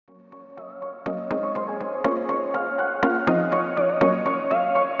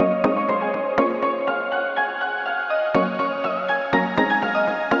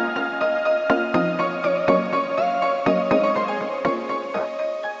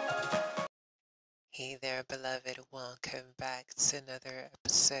Hey there, beloved. Welcome back to another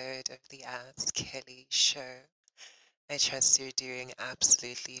episode of the Ask Kelly Show. I trust you're doing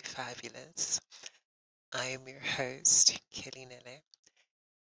absolutely fabulous. I am your host, Kelly Nele,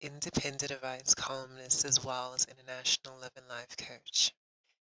 independent advice columnist as well as international love and life coach.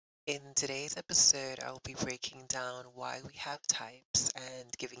 In today's episode, I will be breaking down why we have types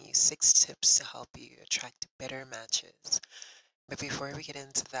and giving you 6 tips to help you attract better matches. But before we get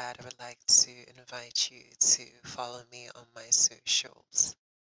into that, I would like to invite you to follow me on my socials.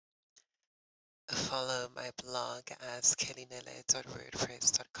 Follow my blog as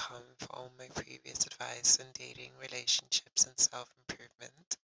kellynele.wordpress.com for all my previous advice on dating, relationships, and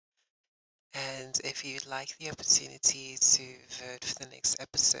self-improvement. And if you'd like the opportunity to vote for the next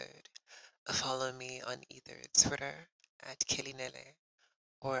episode, follow me on either Twitter at kellynele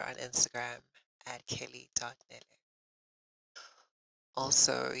or on Instagram at kelly.nele.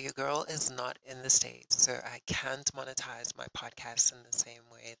 Also, your girl is not in the States, so I can't monetize my podcast in the same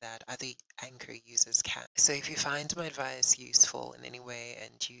way that other Anchor users can. So if you find my advice useful in any way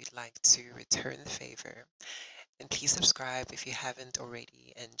and you'd like to return the favor, then please subscribe if you haven't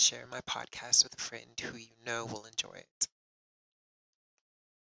already and share my podcast with a friend who you know will enjoy it.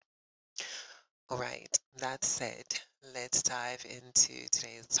 All right, that said, let's dive into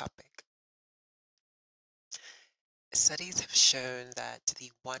today's topic. Studies have shown that the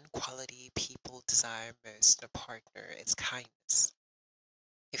one quality people desire most in a partner is kindness.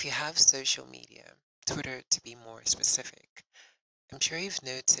 If you have social media, Twitter to be more specific, I'm sure you've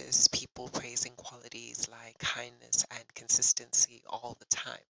noticed people praising qualities like kindness and consistency all the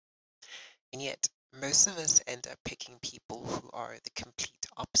time. And yet, most of us end up picking people who are the complete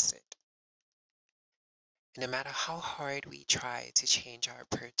opposite. And no matter how hard we try to change our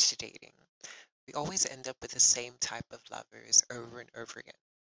approach to dating, we always end up with the same type of lovers over and over again.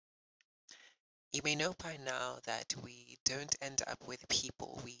 You may know by now that we don't end up with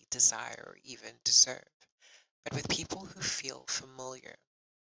people we desire or even deserve, but with people who feel familiar.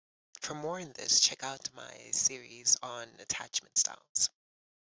 For more on this, check out my series on attachment styles.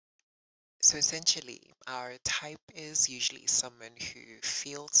 So essentially, our type is usually someone who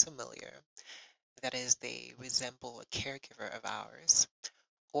feels familiar, that is, they resemble a caregiver of ours,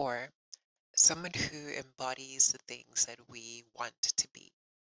 or someone who embodies the things that we want to be.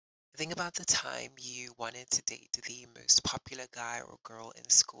 Think about the time you wanted to date the most popular guy or girl in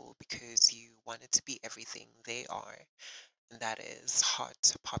school because you wanted to be everything they are, and that is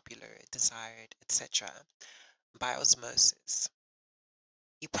hot, popular, desired, etc. By osmosis.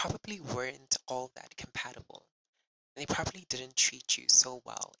 You probably weren't all that compatible, and they probably didn't treat you so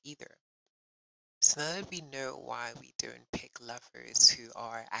well either. So now that we know why we don't pick lovers who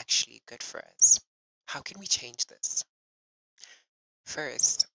are actually good for us, how can we change this?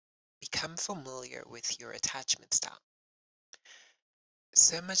 First, become familiar with your attachment style.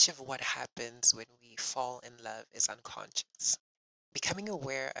 So much of what happens when we fall in love is unconscious. Becoming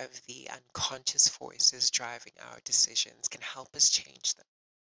aware of the unconscious forces driving our decisions can help us change them.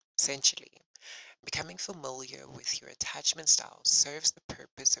 Essentially, becoming familiar with your attachment style serves the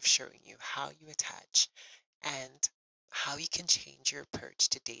purpose of showing you how you attach and how you can change your approach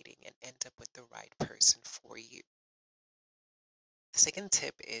to dating and end up with the right person for you. The second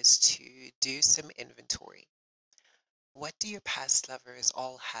tip is to do some inventory. What do your past lovers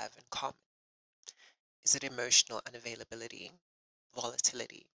all have in common? Is it emotional unavailability,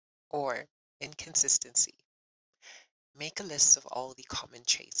 volatility, or inconsistency? Make a list of all the common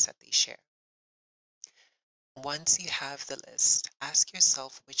traits that they share. Once you have the list, ask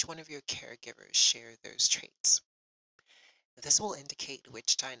yourself which one of your caregivers share those traits. This will indicate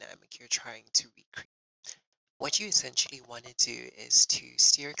which dynamic you're trying to recreate. What you essentially want to do is to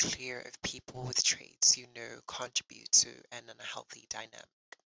steer clear of people with traits you know contribute to an unhealthy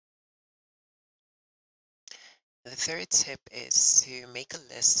dynamic. The third tip is to make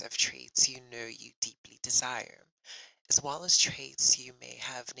a list of traits you know you deeply desire, as well as traits you may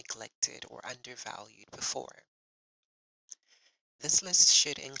have neglected or undervalued before. This list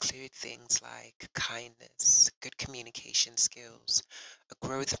should include things like kindness, good communication skills, a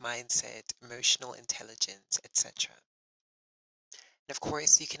growth mindset, emotional intelligence, etc. And of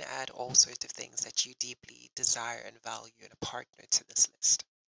course, you can add all sorts of things that you deeply desire and value in a partner to this list.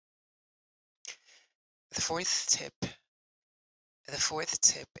 The fourth tip The fourth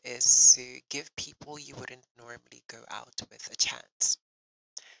tip is to give people you wouldn't normally go out with a chance.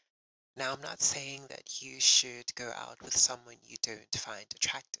 Now, I'm not saying that you should go out with someone you don't find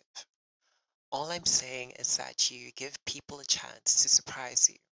attractive. All I'm saying is that you give people a chance to surprise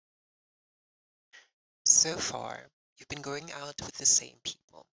you. So far, you've been going out with the same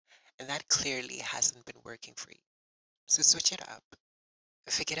people, and that clearly hasn't been working for you. So switch it up.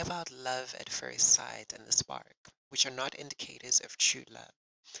 Forget about love at first sight and the spark, which are not indicators of true love,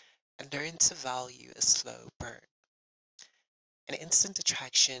 and learn to value a slow burn. An instant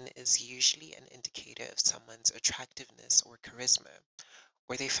attraction is usually an indicator of someone's attractiveness or charisma,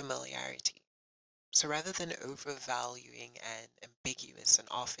 or their familiarity. So rather than overvaluing an ambiguous and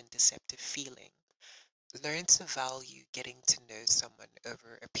often deceptive feeling, learn to value getting to know someone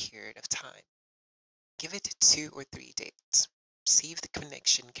over a period of time. Give it 2 or 3 dates. See if the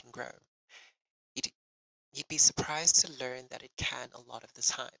connection can grow. You'd, you'd be surprised to learn that it can a lot of the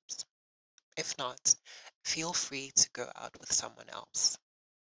times. If not, feel free to go out with someone else.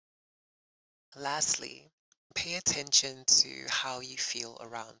 Lastly, pay attention to how you feel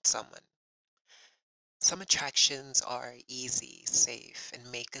around someone. Some attractions are easy, safe,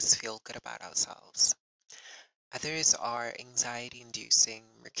 and make us feel good about ourselves. Others are anxiety inducing,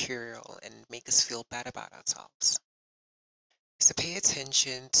 mercurial, and make us feel bad about ourselves. So pay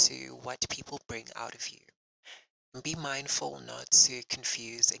attention to what people bring out of you. And be mindful not to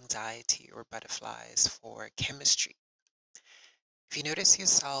confuse anxiety or butterflies for chemistry. If you notice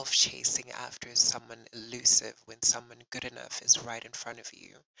yourself chasing after someone elusive when someone good enough is right in front of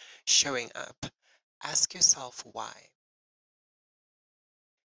you, showing up, ask yourself why.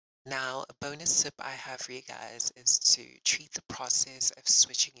 Now, a bonus tip I have for you guys is to treat the process of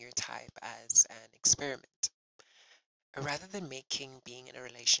switching your type as an experiment. Rather than making being in a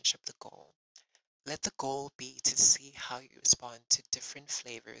relationship the goal, let the goal be to see how you respond to different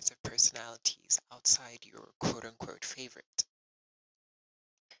flavors of personalities outside your quote unquote favorite.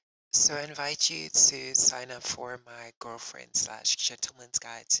 So I invite you to sign up for my girlfriend slash gentleman's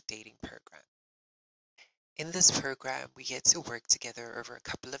guide to dating program. In this program, we get to work together over a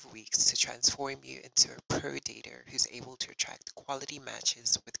couple of weeks to transform you into a pro dater who's able to attract quality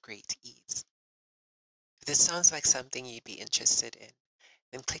matches with great ease. If this sounds like something you'd be interested in,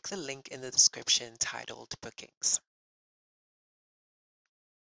 then click the link in the description titled Bookings.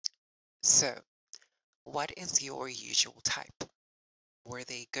 So, what is your usual type? Were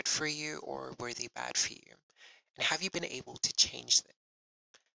they good for you or were they bad for you? And have you been able to change them?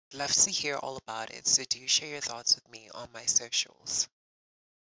 Love to hear all about it, so do share your thoughts with me on my socials.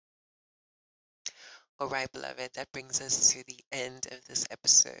 All right, beloved, that brings us to the end of this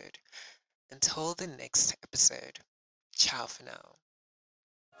episode. Until the next episode, ciao for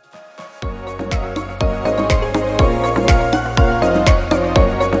now.